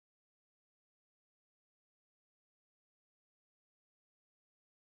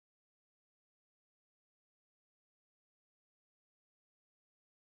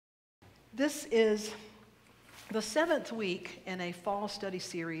This is the seventh week in a fall study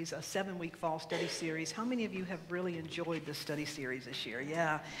series, a 7-week fall study series. How many of you have really enjoyed this study series this year?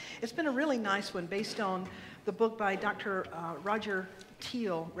 Yeah, it's been a really nice one based on the book by Dr. Roger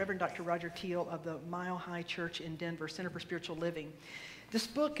Teel, Reverend Dr. Roger Teel of the Mile High Church in Denver, Center for Spiritual Living. This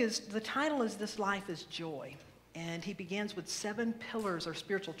book the title is This Life is Joy. And he begins with 7 pillars or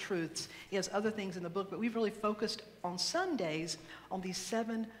spiritual truths. He has other things in the book, but we've really focused on Sundays on these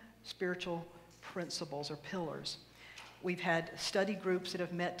 7 spiritual principles or pillars. We've had study groups that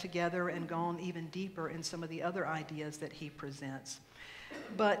have met together and gone even deeper in some of the other ideas that he presents.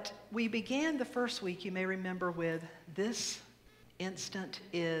 But we began the first week, you may remember, with this instant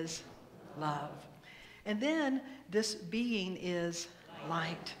is love. And then this being is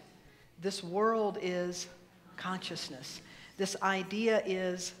light. This world is consciousness. This idea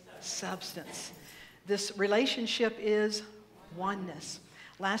is substance. This relationship is oneness.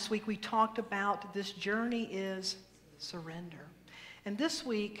 Last week we talked about this journey is surrender. And this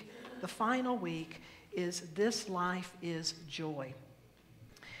week, the final week, is this life is joy.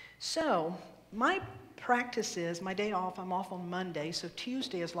 So my practice is, my day off, I'm off on Monday, so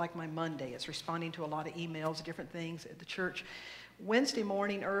Tuesday is like my Monday. It's responding to a lot of emails, different things at the church. Wednesday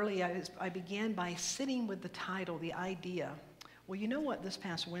morning early, I began by sitting with the title, the idea. Well, you know what this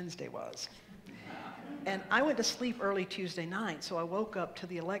past Wednesday was? And I went to sleep early Tuesday night, so I woke up to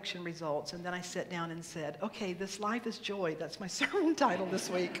the election results, and then I sat down and said, okay, this life is joy. That's my sermon title this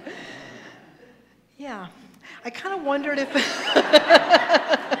week. Yeah, I kind of wondered if...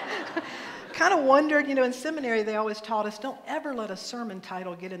 in seminary they always taught us, don't ever let a sermon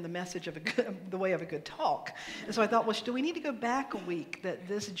title get in the message of the way of a good talk. And so I thought, well, do we need to go back a week, that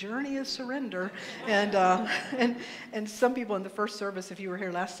this journey is surrender? And some people in the first service, if you were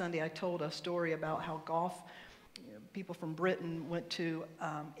here last Sunday, I told a story about how golf, people from Britain went to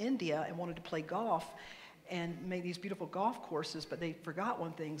India and wanted to play golf and made these beautiful golf courses, but they forgot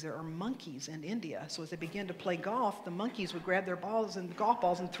one thing: there are monkeys in India. So as they began to play golf, the monkeys would grab their balls and golf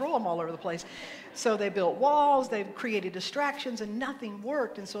balls and throw them all over the place. So they built walls, they created distractions, and nothing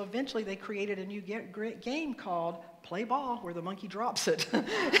worked. And so eventually they created a new game called Play Ball, where the monkey drops it.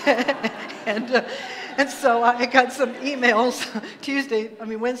 and so I got some emails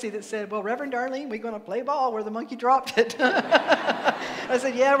Wednesday that said, well, Reverend Darlene, we're going to play ball where the monkey dropped it. I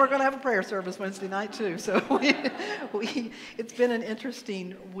said, yeah, we're going to have a prayer service Wednesday night too. So it's been an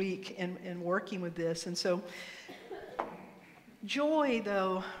interesting week in working with this. And so joy,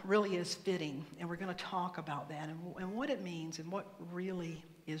 though, really is fitting. And we're going to talk about that and what it means and what really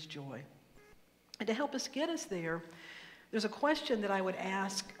is joy. And to help us get us there, there's a question that I would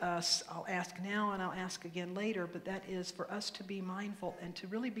ask us. I'll ask now and I'll ask again later, but that is for us to be mindful and to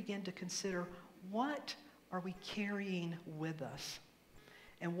really begin to consider, what are we carrying with us?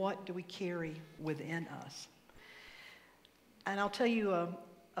 And what do we carry within us? And I'll tell you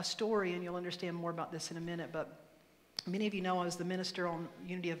a story, and you'll understand more about this in a minute, but many of you know I was the minister on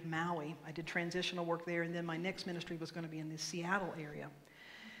Unity of Maui. I did transitional work there, and then my next ministry was going to be in the Seattle area.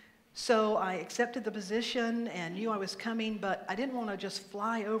 So I accepted the position and knew I was coming, but I didn't want to just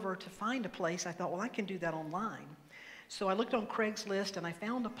fly over to find a place. I thought, well, I can do that online. So I looked on Craigslist and I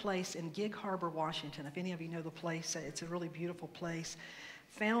found a place in Gig Harbor, Washington. If any of you know the place, it's a really beautiful place.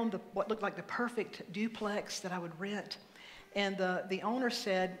 Found what looked like the perfect duplex that I would rent. And the owner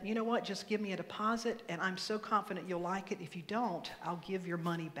said, you know what, just give me a deposit and I'm so confident you'll like it. If you don't, I'll give your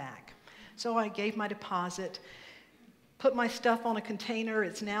money back. So I gave my deposit. Put my stuff on a container.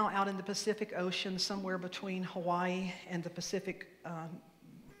 It's now out in the Pacific Ocean, somewhere between Hawaii and the Pacific,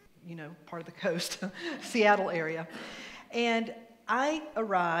 part of the coast, Seattle area. And I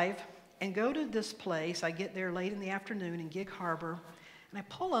arrive and go to this place. I get there late in the afternoon in Gig Harbor, and I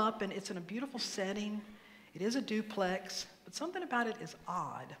pull up, and it's in a beautiful setting. It is a duplex, but something about it is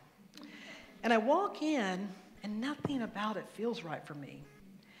odd. And I walk in, and nothing about it feels right for me.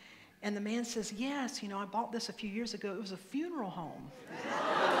 And the man says, yes, I bought this a few years ago. It was a funeral home.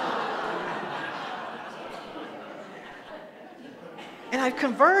 And I've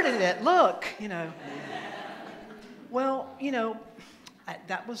converted it. Look, Well,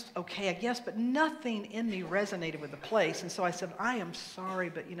 that was okay, I guess, but nothing in me resonated with the place. And so I said, I am sorry,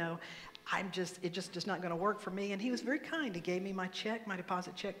 but, it just is not going to work for me. And he was very kind. He gave me my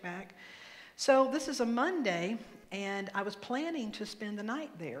deposit check back. So this is a Monday, and I was planning to spend the night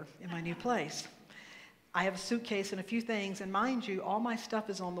there in my new place. I have a suitcase and a few things, and mind you, all my stuff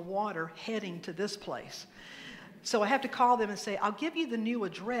is on the water heading to this place. So I have to call them and say, I'll give you the new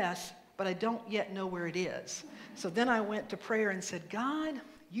address, but I don't yet know where it is. So then I went to prayer and said, God,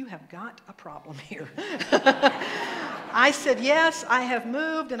 you have got a problem here. I said, yes, I have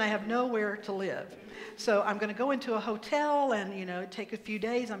moved and I have nowhere to live. So I'm going to go into a hotel and, take a few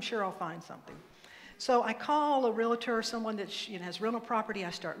days. I'm sure I'll find something. So I call a realtor, someone that has rental property.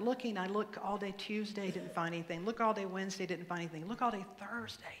 I start looking. I look all day Tuesday, didn't find anything. Look all day Wednesday, didn't find anything. Look all day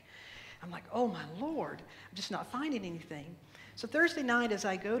Thursday. I'm like, oh, my Lord, I'm just not finding anything. So Thursday night as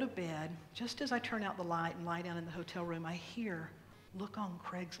I go to bed, just as I turn out the light and lie down in the hotel room, I hear, look on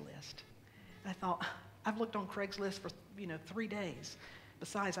Craigslist. And I thought, I've looked on Craigslist for, 3 days.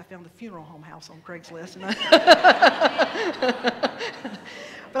 Besides, I found the funeral home house on Craigslist.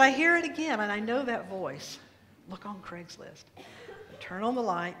 But I hear it again, and I know that voice. Look on Craigslist. I turn on the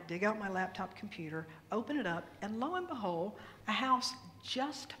light, dig out my laptop computer, open it up, and lo and behold, a house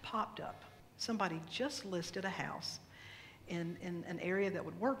just popped up. Somebody just listed a house in an area that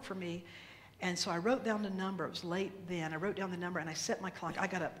would work for me. And so I wrote down the number. It was late then. I wrote down the number, and I set my clock. I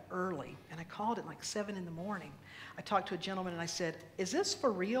got up early, and I called at like 7 in the morning. I talked to a gentleman, and I said, is this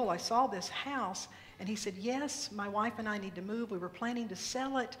for real? I saw this house. And he said, yes, my wife and I need to move. We were planning to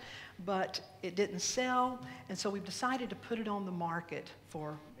sell it, but it didn't sell. And so we've decided to put it on the market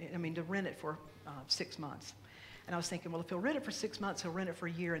to rent it for 6 months. And I was thinking, well, if he'll rent it for 6 months, he'll rent it for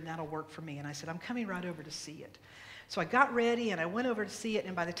a year, and that'll work for me. And I said, I'm coming right over to see it. So I got ready, and I went over to see it.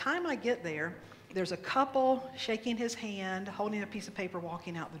 And by the time I get there, there's a couple shaking his hand, holding a piece of paper,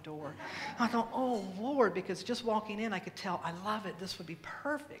 walking out the door. I thought, oh, Lord, because just walking in, I could tell, I love it. This would be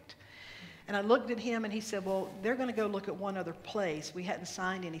perfect. And I looked at him, and he said, well, they're going to go look at one other place. We hadn't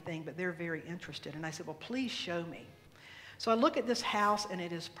signed anything, but they're very interested. And I said, well, please show me. So I look at this house, and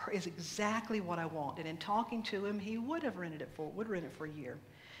it is exactly what I want. And in talking to him, he would rent it for a year.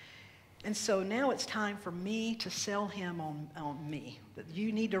 And so now it's time for me to sell him on me. That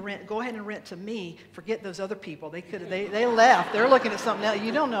you need to rent. Go ahead and rent to me. Forget those other people. They left. They're looking at something else.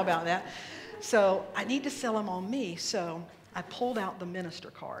 You don't know about that. So I need to sell him on me. So I pulled out the minister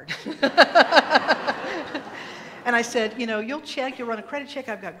card. And I said, you'll run a credit check.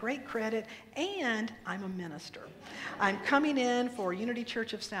 I've got great credit, and I'm a minister. I'm coming in for Unity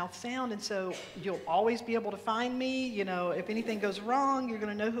Church of South Sound, and so you'll always be able to find me. If anything goes wrong, you're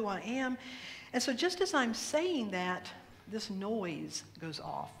going to know who I am. And so just as I'm saying that, this noise goes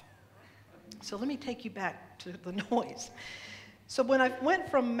off. So let me take you back to the noise. So when I went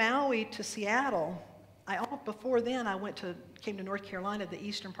from Maui to Seattle, before then I came to North Carolina, the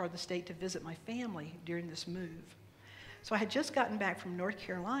eastern part of the state, to visit my family during this move. So I had just gotten back from North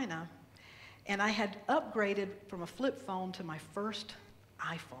Carolina, and I had upgraded from a flip phone to my first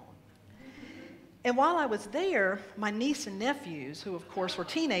iPhone. And while I was there, my niece and nephews, who of course were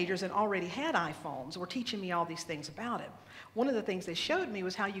teenagers and already had iPhones, were teaching me all these things about it. One of the things they showed me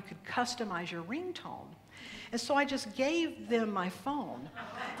was how you could customize your ringtone. And so I just gave them my phone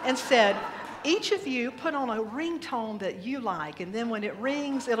and said, each of you put on a ringtone that you like, and then when it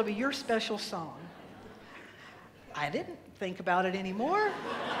rings, it'll be your special song. I didn't think about it anymore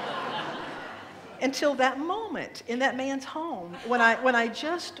until that moment in that man's home when I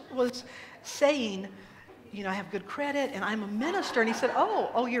just was saying, I have good credit and I'm a minister. And he said,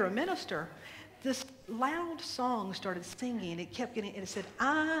 oh, you're a minister. This loud song started singing. It kept getting, and it said,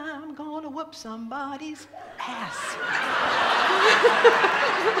 I'm going to whoop somebody's ass.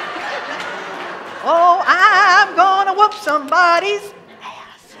 Oh, I'm going to whoop somebody's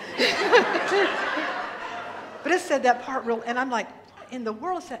ass. But it said that part real, and I'm like, in the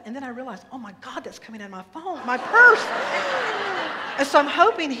world is that? And then I realized, oh my God, that's coming out of my phone, my purse. And so I'm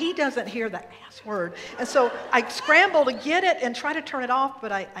hoping he doesn't hear the ass word. And so I scrambled to get it and try to turn it off,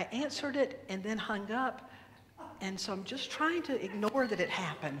 but I answered it and then hung up. And so I'm just trying to ignore that it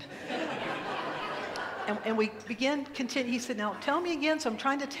happened. And we continue. He said, now tell me again. So I'm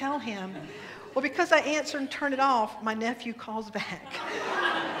trying to tell him. Well, because I answered and turned it off, my nephew calls back.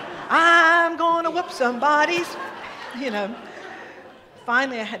 I'm going to whoop somebody's,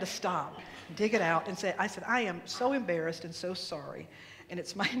 Finally, I had to stop, dig it out, and I said, I am so embarrassed and so sorry. And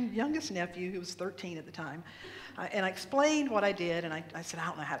it's my youngest nephew, who was 13 at the time. And I explained what I did, and I said, I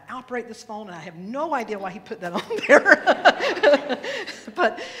don't know how to operate this phone, and I have no idea why he put that on there.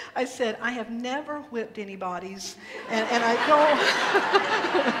 But I said, I have never whipped anybody's, and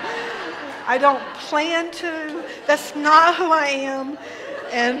I don't plan to. That's not who I am.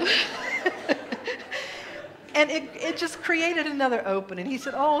 And it just created another opening. He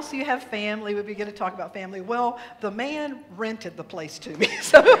said, oh, so you have family. We begin to talk about family. Well, the man rented the place to me.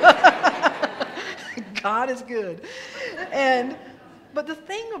 So God is good. But the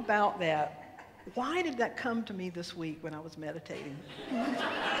thing about that, why did that come to me this week when I was meditating?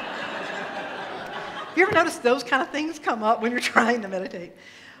 Have you ever noticed those kind of things come up when you're trying to meditate?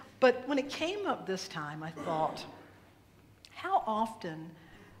 But when it came up this time, I thought, how often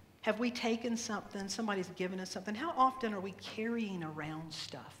have we taken something, somebody's given us something, how often are we carrying around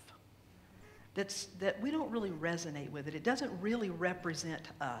stuff that we don't really resonate with it? It doesn't really represent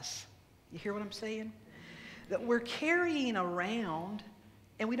us. You hear what I'm saying? That we're carrying around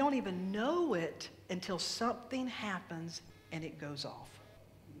and we don't even know it until something happens and it goes off.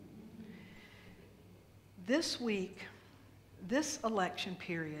 This week, this election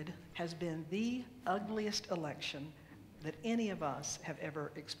period has been the ugliest election that any of us have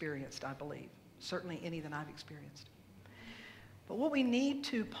ever experienced, I believe. Certainly any that I've experienced. But what we need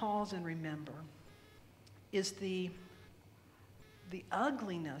to pause and remember is the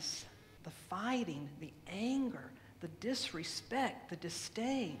ugliness, the fighting, the anger, the disrespect, the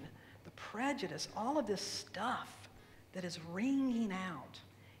disdain, the prejudice, all of this stuff that is ringing out.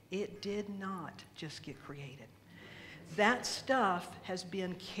 It did not just get created. That stuff has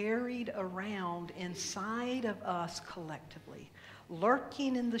been carried around inside of us collectively,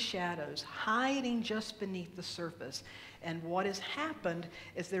 lurking in the shadows, hiding just beneath the surface. And what has happened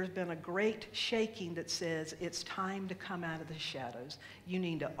is there's been a great shaking that says it's time to come out of the shadows. You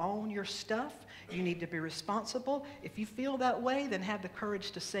need to own your stuff. You need to be responsible. If you feel that way, then have the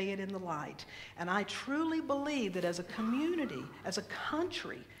courage to say it in the light. And I truly believe that as a community, as a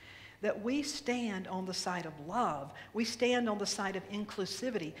country, that we stand on the side of love. We stand on the side of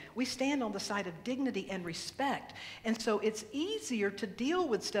inclusivity. We stand on the side of dignity and respect. And so it's easier to deal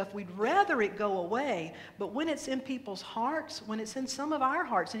with stuff. We'd rather it go away. But when it's in people's hearts, when it's in some of our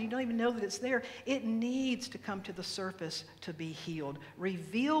hearts, and you don't even know that it's there, it needs to come to the surface to be healed.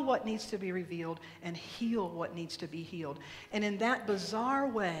 Reveal what needs to be revealed and heal what needs to be healed. And in that bizarre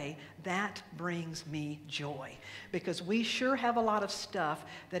way, that brings me joy. Because we sure have a lot of stuff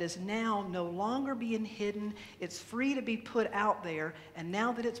that is now no longer being hidden. It's free to be put out there. And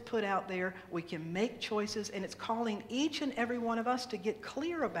now that it's put out there, we can make choices. And it's calling each and every one of us to get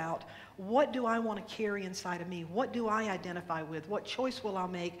clear about, what do I want to carry inside of me? What do I identify with? What choice will I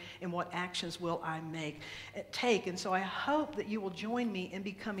make? And what actions will I take? And so I hope that you will join me in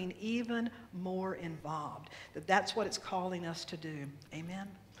becoming even more involved. That's what it's calling us to do. Amen?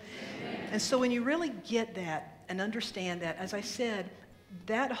 Amen. And so when you really get that and understand that, as I said,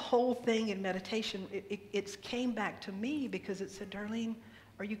 that whole thing in meditation, it came back to me because it said, Darlene,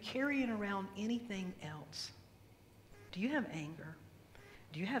 are you carrying around anything else? Do you have anger?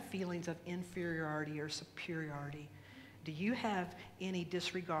 Do you have feelings of inferiority or superiority? Do you have any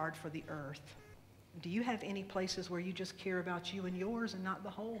disregard for the earth? Do you have any places where you just care about you and yours and not the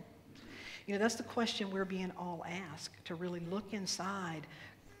whole? You know, that's the question we're being all asked, to really look inside,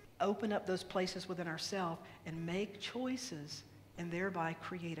 open up those places within ourselves, and make choices, and thereby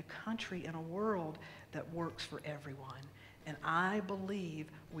create a country and a world that works for everyone. And I believe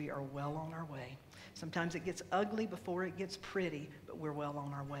we are well on our way. Sometimes it gets ugly before it gets pretty, but we're well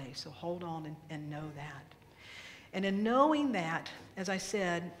on our way. So hold on and know that. And in knowing that, as I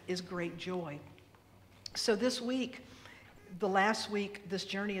said, is great joy. So this week, the last week, this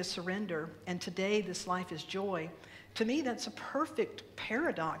journey is surrender, and today this life is joy. To me, that's a perfect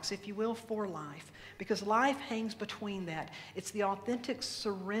paradox, if you will, for life, because life hangs between that. It's the authentic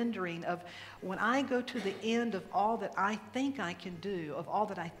surrendering of when I go to the end of all that I think I can do, of all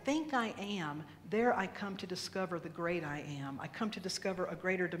that I think I am, there I come to discover the great I am. I come to discover a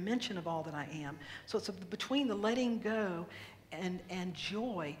greater dimension of all that I am. So it's between the letting go and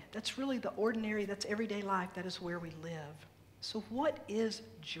joy. That's really the ordinary, that's everyday life. That is where we live. So what is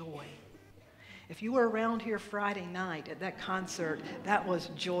joy? If you were around here Friday night at that concert, that was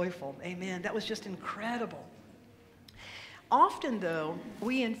joyful. Amen. That was just incredible. Often, though,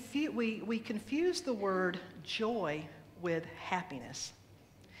 we confuse the word joy with happiness.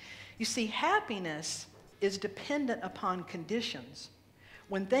 You see, happiness is dependent upon conditions.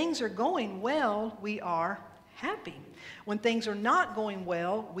 When things are going well, we are happy. When things are not going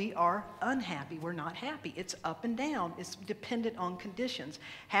well, we are unhappy. We're not happy. It's up and down. It's dependent on conditions.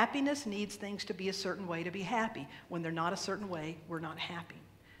 Happiness needs things to be a certain way to be happy. When they're not a certain way, we're not happy.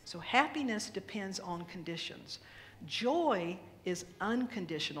 So happiness depends on conditions. Joy is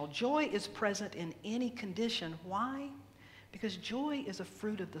unconditional. Joy is present in any condition. Why? Because joy is a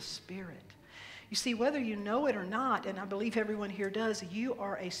fruit of the Spirit. You see, whether you know it or not, and I believe everyone here does, you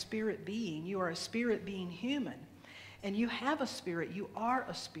are a spirit being. You are a spirit being human. And you have a spirit. You are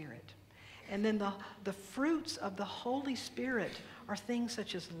a spirit. And then the fruits of the Holy Spirit are things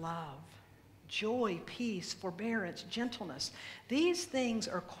such as love, joy, peace, forbearance, gentleness. These things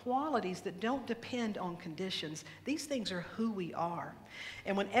are qualities that don't depend on conditions. These things are who we are.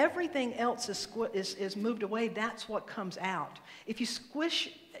 And when everything else is moved away, that's what comes out. If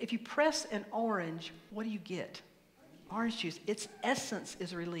you press an orange, what do you get? Orange juice. Its essence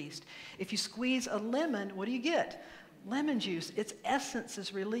is released. If you squeeze a lemon, what do you get? Lemon juice. Its essence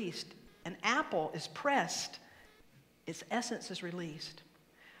is released. An apple is pressed. Its essence is released.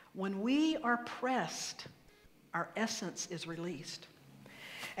 When we are pressed, our essence is released.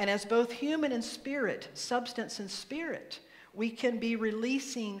 And as both human and spirit, substance and spirit, we can be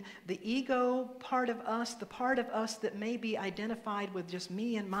releasing the ego part of us, the part of us that may be identified with just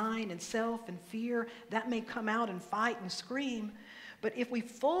me and mine and self and fear. That may come out and fight and scream. But if we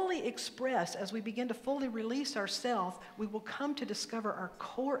fully express, as we begin to fully release ourselves, we will come to discover our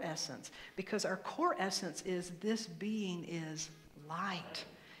core essence. Because our core essence is this being is light.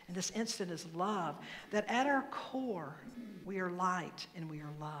 And this instant is love. That at our core, we are light and we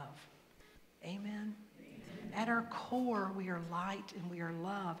are love. Amen? At our core, we are light and we are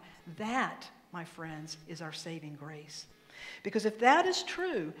love. That, my friends, is our saving grace. Because if that is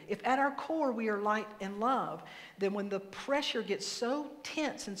true, if at our core we are light and love, then when the pressure gets so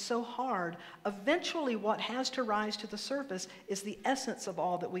tense and so hard, eventually what has to rise to the surface is the essence of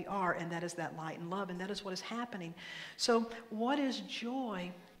all that we are, and that is that light and love, and that is what is happening. So what is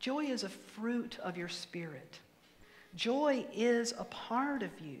joy? Joy is a fruit of your spirit. Joy is a part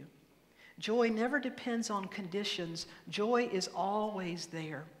of you. Joy never depends on conditions. Joy is always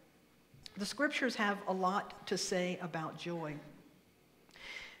there. The scriptures have a lot to say about joy.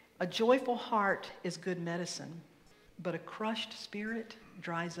 A joyful heart is good medicine, but a crushed spirit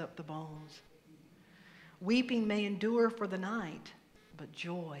dries up the bones. Weeping may endure for the night, but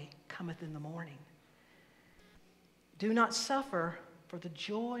joy cometh in the morning. Do not suffer, for the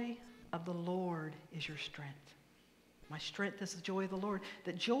joy of the Lord is your strength. My strength is the joy of the Lord.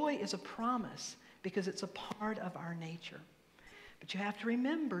 That joy is a promise because it's a part of our nature. But you have to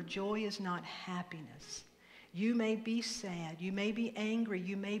remember, joy is not happiness. You may be sad, you may be angry,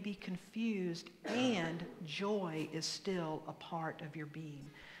 you may be confused, and joy is still a part of your being.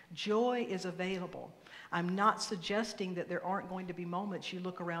 Joy is available. I'm not suggesting that there aren't going to be moments you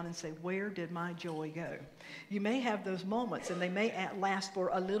look around and say, where did my joy go? You may have those moments, and they may last for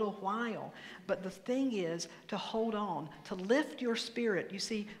a little while. But the thing is to hold on, to lift your spirit. You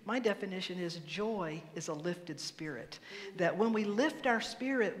see, my definition is joy is a lifted spirit. That when we lift our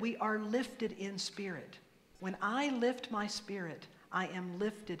spirit, we are lifted in spirit. When I lift my spirit, I am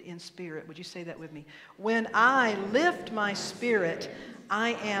lifted in spirit. Would you say that with me? When I lift my spirit,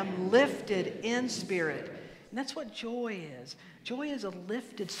 I am lifted in spirit. And that's what joy is. Joy is a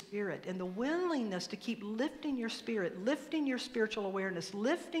lifted spirit. And the willingness to keep lifting your spirit, lifting your spiritual awareness,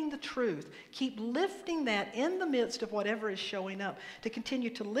 lifting the truth, keep lifting that in the midst of whatever is showing up, to continue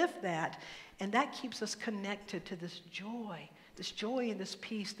to lift that. And that keeps us connected to this joy and this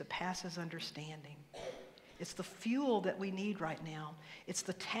peace that passes understanding. It's the fuel that we need right now. It's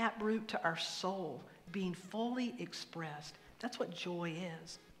the taproot to our soul being fully expressed. That's what joy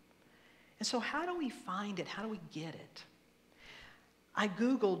is. And so how do we find it? How do we get it? I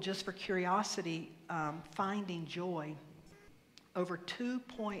Googled, just for curiosity, finding joy. Over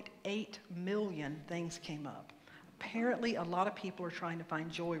 2.8 million things came up. Apparently, a lot of people are trying to find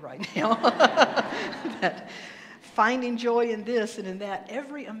joy right now. Finding joy in this and in that,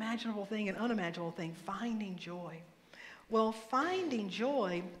 every imaginable thing and unimaginable thing, finding joy. Well, finding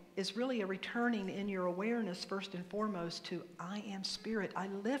joy is really a returning in your awareness, first and foremost, to I am spirit. I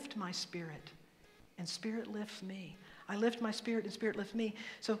lift my spirit, and spirit lifts me. I lift my spirit, and spirit lifts me.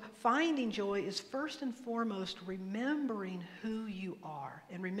 So finding joy is first and foremost remembering who you are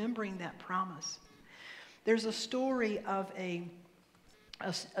and remembering that promise. There's a story of a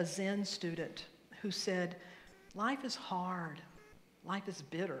Zen student who said, life is hard. Life is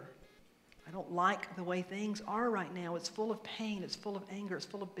bitter. I don't like the way things are right now. It's full of pain. It's full of anger. It's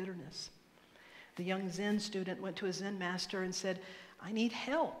full of bitterness. The young Zen student went to a Zen master and said, I need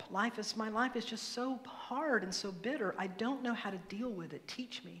help. My life is just so hard and so bitter. I don't know how to deal with it.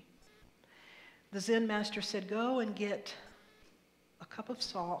 Teach me. The Zen master said, go and get a cup of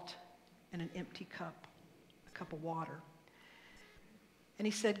salt and an empty cup, a cup of water. And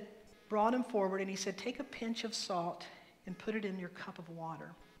he said, brought him forward, and he said, take a pinch of salt and put it in your cup of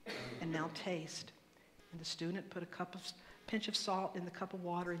water, and now taste. And the student put a pinch of salt in the cup of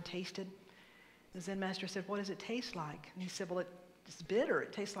water and tasted. The Zen master said, what does it taste like? And he said, well, it's bitter.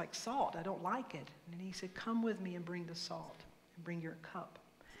 It tastes like salt. I don't like it. And he said, come with me and bring the salt and bring your cup.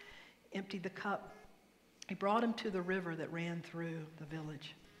 Emptied the cup. He brought him to the river that ran through the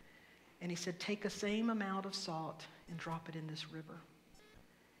village. And he said, take the same amount of salt and drop it in this river.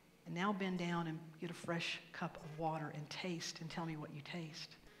 And now bend down and get a fresh cup of water and taste and tell me what you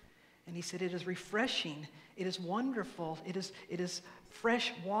taste. And he said, it is refreshing. It is wonderful. It is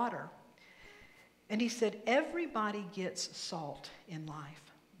fresh water. And he said, everybody gets salt in life.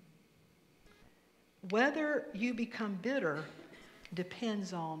 Whether you become bitter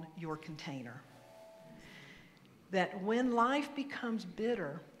depends on your container. That when life becomes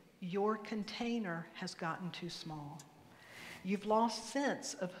bitter, your container has gotten too small. You've lost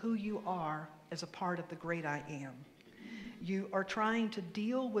sense of who you are as a part of the great I am. You are trying to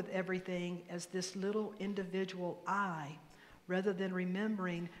deal with everything as this little individual I, rather than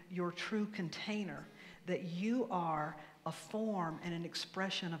remembering your true container, that you are a form and an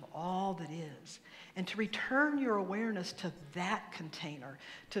expression of all that is. And to return your awareness to that container,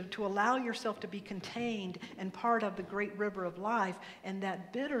 to allow yourself to be contained and part of the great river of life, and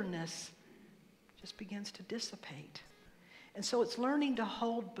that bitterness just begins to dissipate. And so it's learning to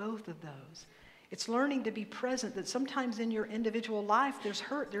hold both of those. It's learning to be present, that sometimes in your individual life there's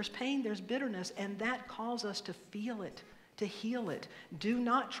hurt, there's pain, there's bitterness, and that calls us to feel it, to heal it. Do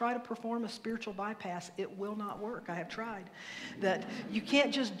not try to perform a spiritual bypass. It will not work. I have tried. That you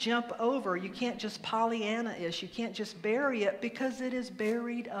can't just jump over. You can't just Pollyanna-ish. You can't just bury it, because it is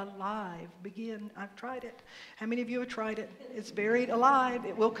buried alive. I've tried it. How many of you have tried it? It's buried alive.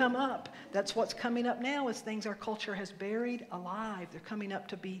 It will come up. That's what's coming up now, is things our culture has buried alive. They're coming up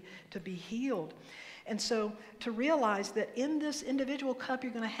to be healed. And so to realize that in this individual cup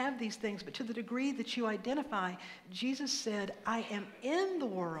you're going to have these things, but to the degree that you identify, Jesus said, I am in the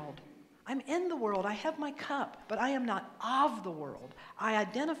world. I'm in the world. I have my cup, but I am not of the world. I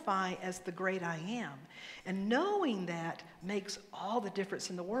identify as the great I am. And knowing that makes all the difference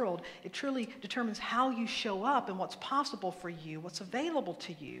in the world. It truly determines how you show up and what's possible for you, what's available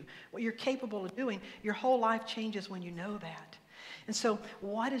to you, what you're capable of doing. Your whole life changes when you know that. And so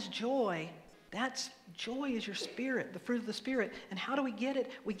what is joy? Joy is your spirit, the fruit of the Spirit. And how do we get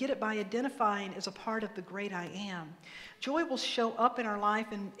it? We get it by identifying as a part of the great I am. Joy will show up in our life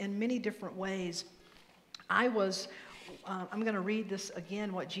in many different ways. I'm going to read this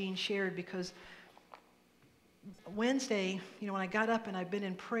again, what Jean shared, because Wednesday, when I got up and I've been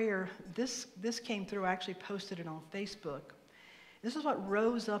in prayer, this came through. I actually posted it on Facebook. This is what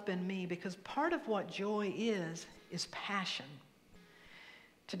rose up in me, because part of what joy is passion.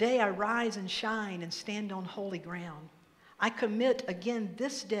 Today I rise and shine and stand on holy ground. I commit again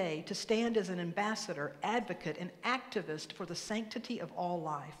this day to stand as an ambassador, advocate, and activist for the sanctity of all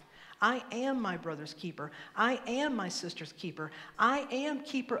life. I am my brother's keeper. I am my sister's keeper. I am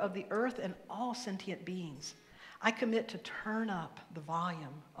keeper of the earth and all sentient beings. I commit to turn up the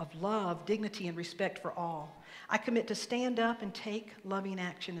volume of love, dignity, and respect for all. I commit to stand up and take loving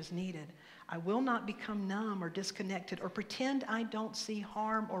action as needed. I will not become numb or disconnected or pretend I don't see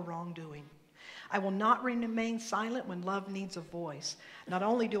harm or wrongdoing. I will not remain silent when love needs a voice. Not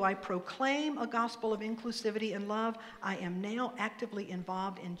only do I proclaim a gospel of inclusivity and love, I am now actively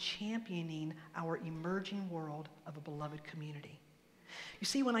involved in championing our emerging world of a beloved community. You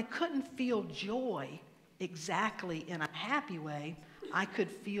see, when I couldn't feel joy exactly in a happy way, I could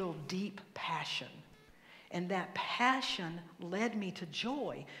feel deep passion. And that passion led me to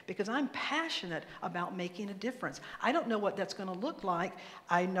joy, because I'm passionate about making a difference. I don't know what that's going to look like.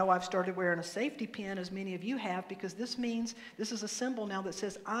 I know I've started wearing a safety pin, as many of you have, because this is a symbol now that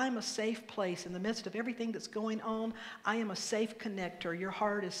says I'm a safe place in the midst of everything that's going on. I am a safe connector. Your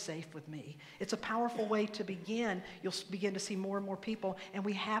heart is safe with me. It's a powerful way to begin. You'll begin to see more and more people, and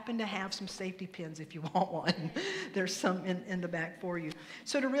we happen to have some safety pins if you want one. There's some in the back for you.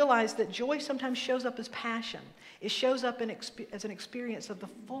 So to realize that joy sometimes shows up as passion. It shows up as an experience of the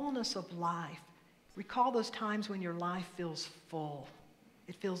fullness of life. Recall those times when your life feels full.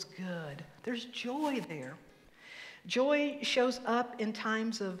 It feels good. There's joy there. Joy shows up in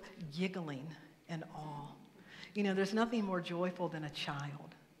times of giggling and awe. There's nothing more joyful than a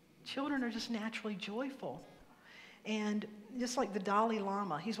child. Children are just naturally joyful. And just like the Dalai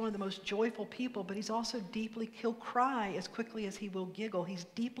Lama, he's one of the most joyful people, but he'll cry as quickly as he will giggle. He's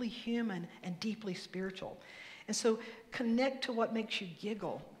deeply human and deeply spiritual. And so connect to what makes you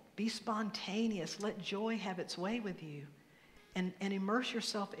giggle. Be spontaneous. Let joy have its way with you. And immerse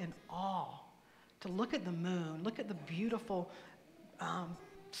yourself in awe. To look at the moon, look at the beautiful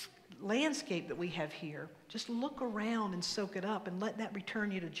landscape that we have here. Just look around and soak it up and let that return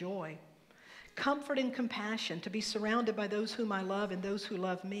you to joy. Comfort and compassion, to be surrounded by those whom I love and those who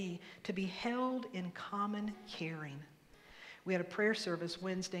love me, to be held in common caring. We had a prayer service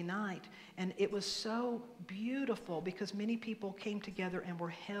Wednesday night, and it was so beautiful because many people came together and were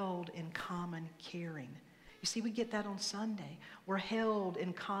held in common caring. You see, we get that on Sunday. We're held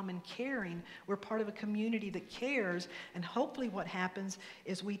in common caring. We're part of a community that cares, and hopefully what happens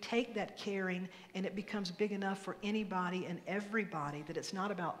is we take that caring and it becomes big enough for anybody and everybody, that it's not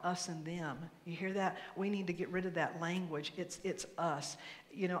about us and them. You hear that? We need to get rid of that language. It's us.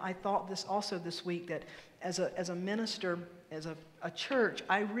 You know, I thought this also this week, that as a minister, as a church,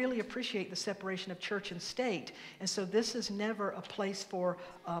 I really appreciate the separation of church and state. And so this is never a place for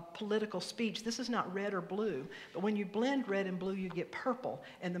political speech. This is not red or blue. But when you blend red and blue, you get purple.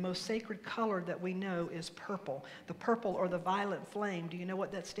 And the most sacred color that we know is purple. The purple, or the violet flame, do you know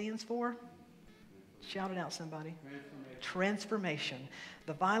what that stands for? Shout it out, somebody. Transformation.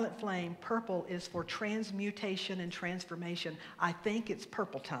 The violet flame, purple, is for transmutation and transformation. I think it's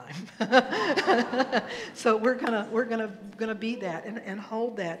purple time. So we're gonna be that and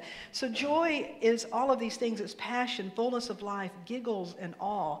hold that. So joy is all of these things. It's passion, fullness of life, giggles and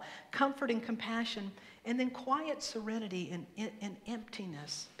awe, comfort and compassion, and then quiet serenity and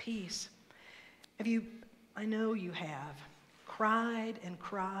emptiness, peace. I know you have cried and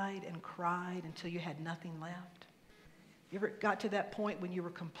cried and cried until you had nothing left. You ever got to that point when you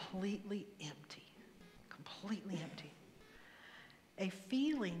were completely empty? Completely empty. A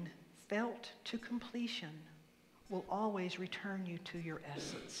feeling felt to completion will always return you to your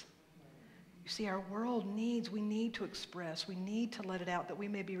essence. You see, our world we need to express, we need to let it out, that we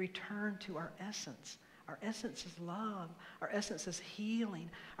may be returned to our essence. Our essence is love. Our essence is healing.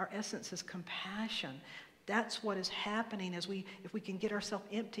 Our essence is compassion. That's what is happening if we can get ourselves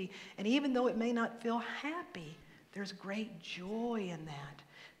empty. And even though it may not feel happy, there's great joy in that.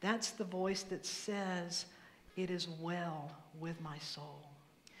 That's the voice that says, it is well with my soul.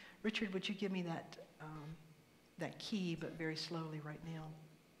 Richard, would you give me that key, but very slowly right now?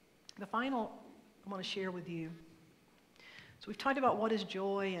 The final I want to share with you. So we've talked about what is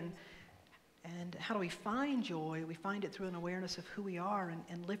joy and how do we find joy. We find it through an awareness of who we are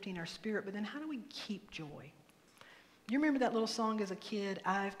and lifting our spirit. But then how do we keep joy? You remember that little song as a kid?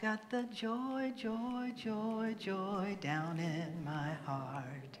 I've got the joy, joy, joy, joy down in my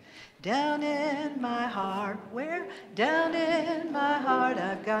heart. Down in my heart. Where? Down in my heart.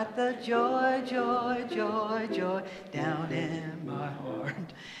 I've got the joy, joy, joy, joy down in my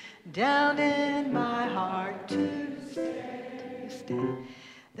heart. Down in my heart to stay.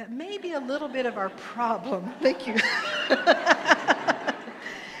 That may be a little bit of our problem. Thank you.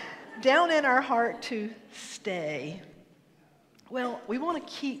 Down in our heart to stay. Well, we want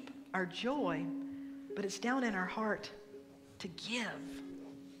to keep our joy, but it's down in our heart to give.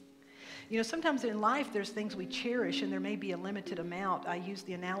 You know, sometimes in life there's things we cherish and there may be a limited amount. I use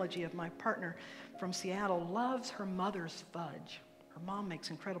the analogy of my partner from Seattle loves her mother's fudge. Her mom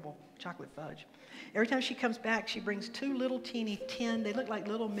makes incredible chocolate fudge. Every time she comes back, she brings 2 little teeny tin. They look like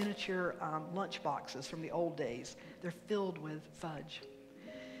little miniature lunch boxes from the old days. They're filled with fudge.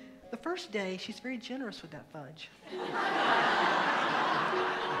 The first day, she's very generous with that fudge.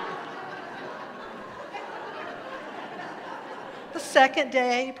 The second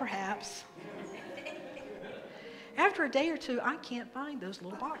day, perhaps. After a day or two, I can't find those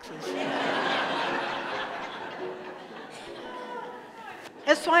little boxes.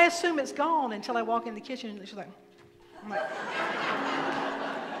 And so I assume it's gone until I walk in the kitchen and she's like, I'm like,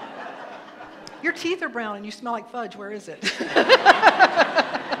 your teeth are brown and you smell like fudge. Where is it?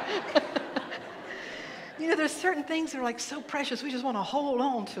 You know, there's certain things that are like so precious, we just want to hold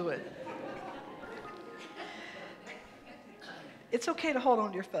on to it. It's okay to hold on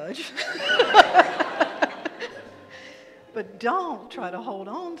to your fudge. But don't try to hold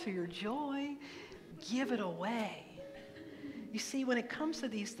on to your joy. Give it away. You see, when it comes to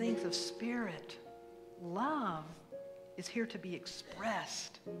these things of spirit, love is here to be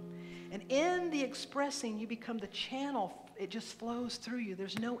expressed. And in the expressing, you become the channel. It just flows through you.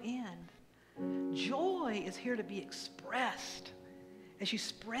 There's no end. Joy is here to be expressed. As you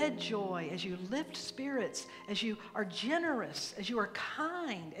spread joy, as you lift spirits, as you are generous, as you are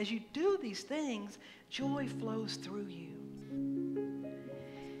kind, as you do these things, joy flows through you.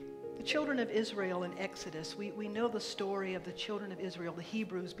 The children of Israel in Exodus, we know the story of the children of Israel, the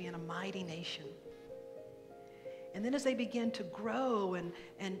Hebrews being a mighty nation. And then as they begin to grow and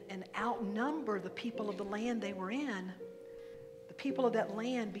outnumber the people of the land they were in, the people of that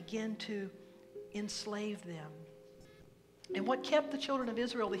land begin to enslave them. And what kept the children of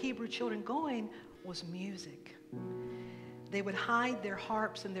Israel, the Hebrew children, going was music. They would hide their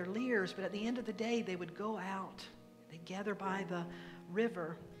harps and their lyres, but at the end of the day, they would go out. They'd gather by the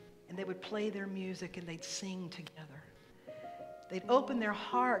river, and they would play their music, and they'd sing together. They'd open their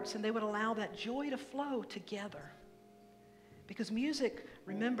hearts and they would allow that joy to flow together. Because music,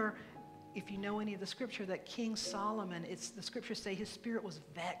 remember, if you know any of the scripture, that King Solomon, the scriptures say his spirit was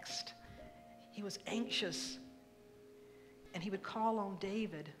vexed. He was anxious. And he would call on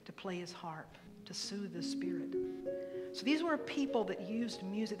David to play his harp, to soothe his spirit. So these were people that used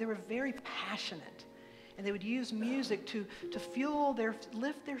music. They were very passionate. And they would use music to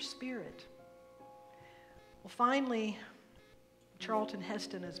lift their spirit. Well, finally, Charlton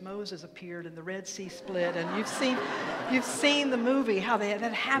Heston as Moses appeared and the Red Sea split, and you've seen the movie, how that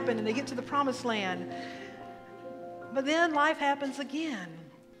happened, and they get to the promised land. But then life happens again.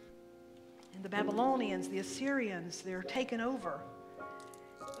 And the Babylonians, the Assyrians, they're taken over.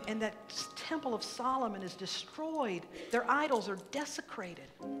 And that temple of Solomon is destroyed. Their idols are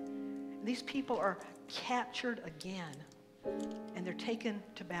desecrated. And these people are captured again, and they're taken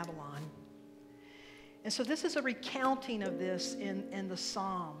to Babylon. And so this is a recounting of this in the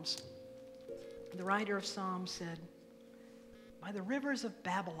Psalms. The writer of Psalms said, "By the rivers of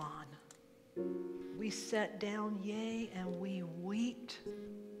Babylon, we sat down, yea, and we wept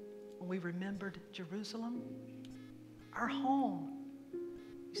when we remembered Jerusalem, our home."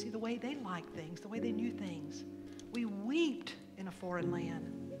 You see, the way they liked things, the way they knew things. We wept in a foreign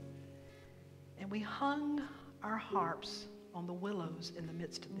land. And we hung our harps on the willows in the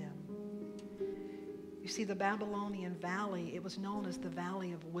midst of them. You see, the Babylonian valley, it was known as the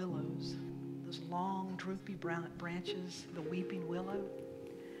Valley of Willows. Those long, droopy branches, the weeping willow.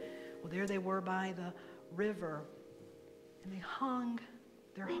 Well, there they were by the river, and they hung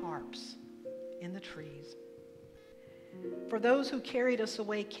their harps in the trees. For those who carried us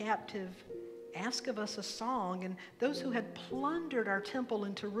away captive, asked of us a song, and those who had plundered our temple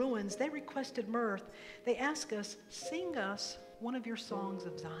into ruins, they requested mirth. They asked us, "Sing us one of your songs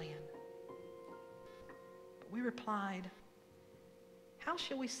of Zion." We replied, "How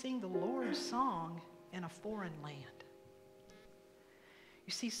shall we sing the Lord's song in a foreign land?"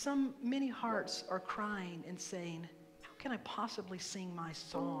 You see, many hearts are crying and saying, "How can I possibly sing my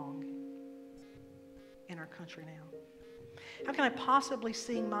song in our country now? How can I possibly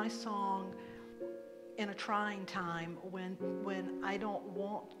sing my song in a trying time when I don't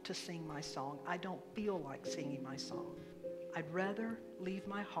want to sing my song? I don't feel like singing my song. I'd rather leave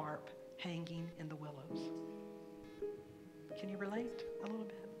my harp hanging in the willows." Can you relate a little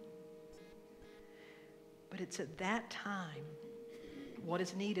bit? But it's at that time, what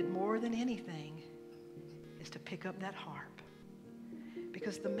is needed more than anything is to pick up that harp.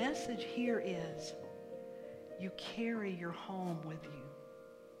 Because the message here is, you carry your home with you.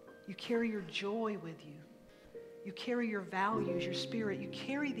 You carry your joy with you. You carry your values, your spirit. You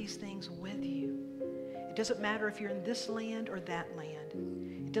carry these things with you. It doesn't matter if you're in this land or that land.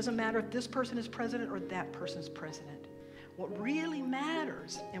 It doesn't matter if this person is president or that person's president. What really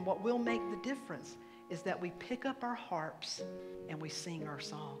matters and what will make the difference is that we pick up our harps and we sing our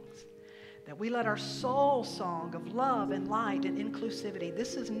songs. That we let our soul song of love and light and inclusivity,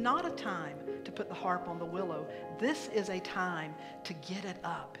 this is not a time to put the harp on the willow. This is a time to get it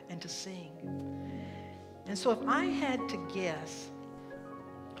up and to sing. And so if I had to guess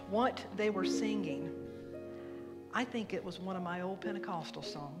what they were singing, I think it was one of my old Pentecostal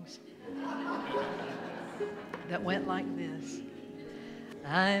songs that went like this.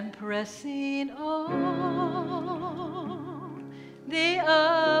 I'm pressing on the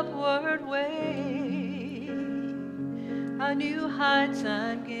upward way, a new heights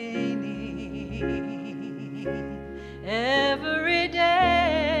I'm gaining every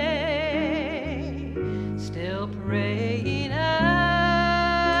day, still praying as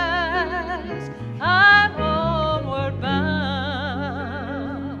I'm onward bound.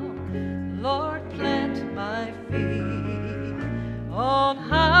 Lord, plant my feet on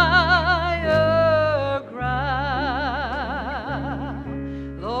higher ground.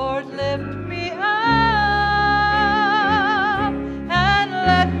 Lord, lift me up and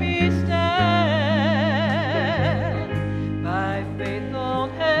let me stand by faith on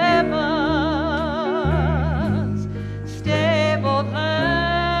heaven's stable land,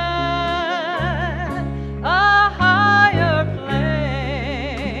 a higher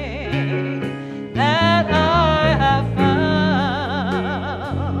plane that I have found.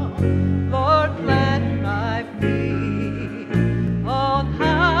 Lord, plant my feet on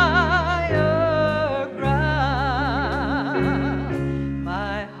higher ground.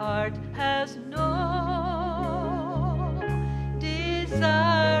 My heart has no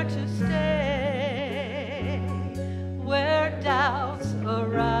desire to stay where doubts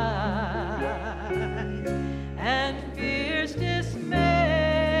arise and fears dismay.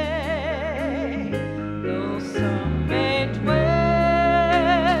 Though some may dwell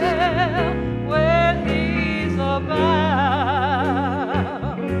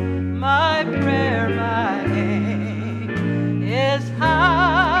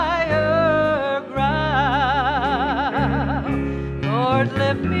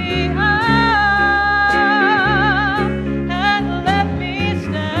me.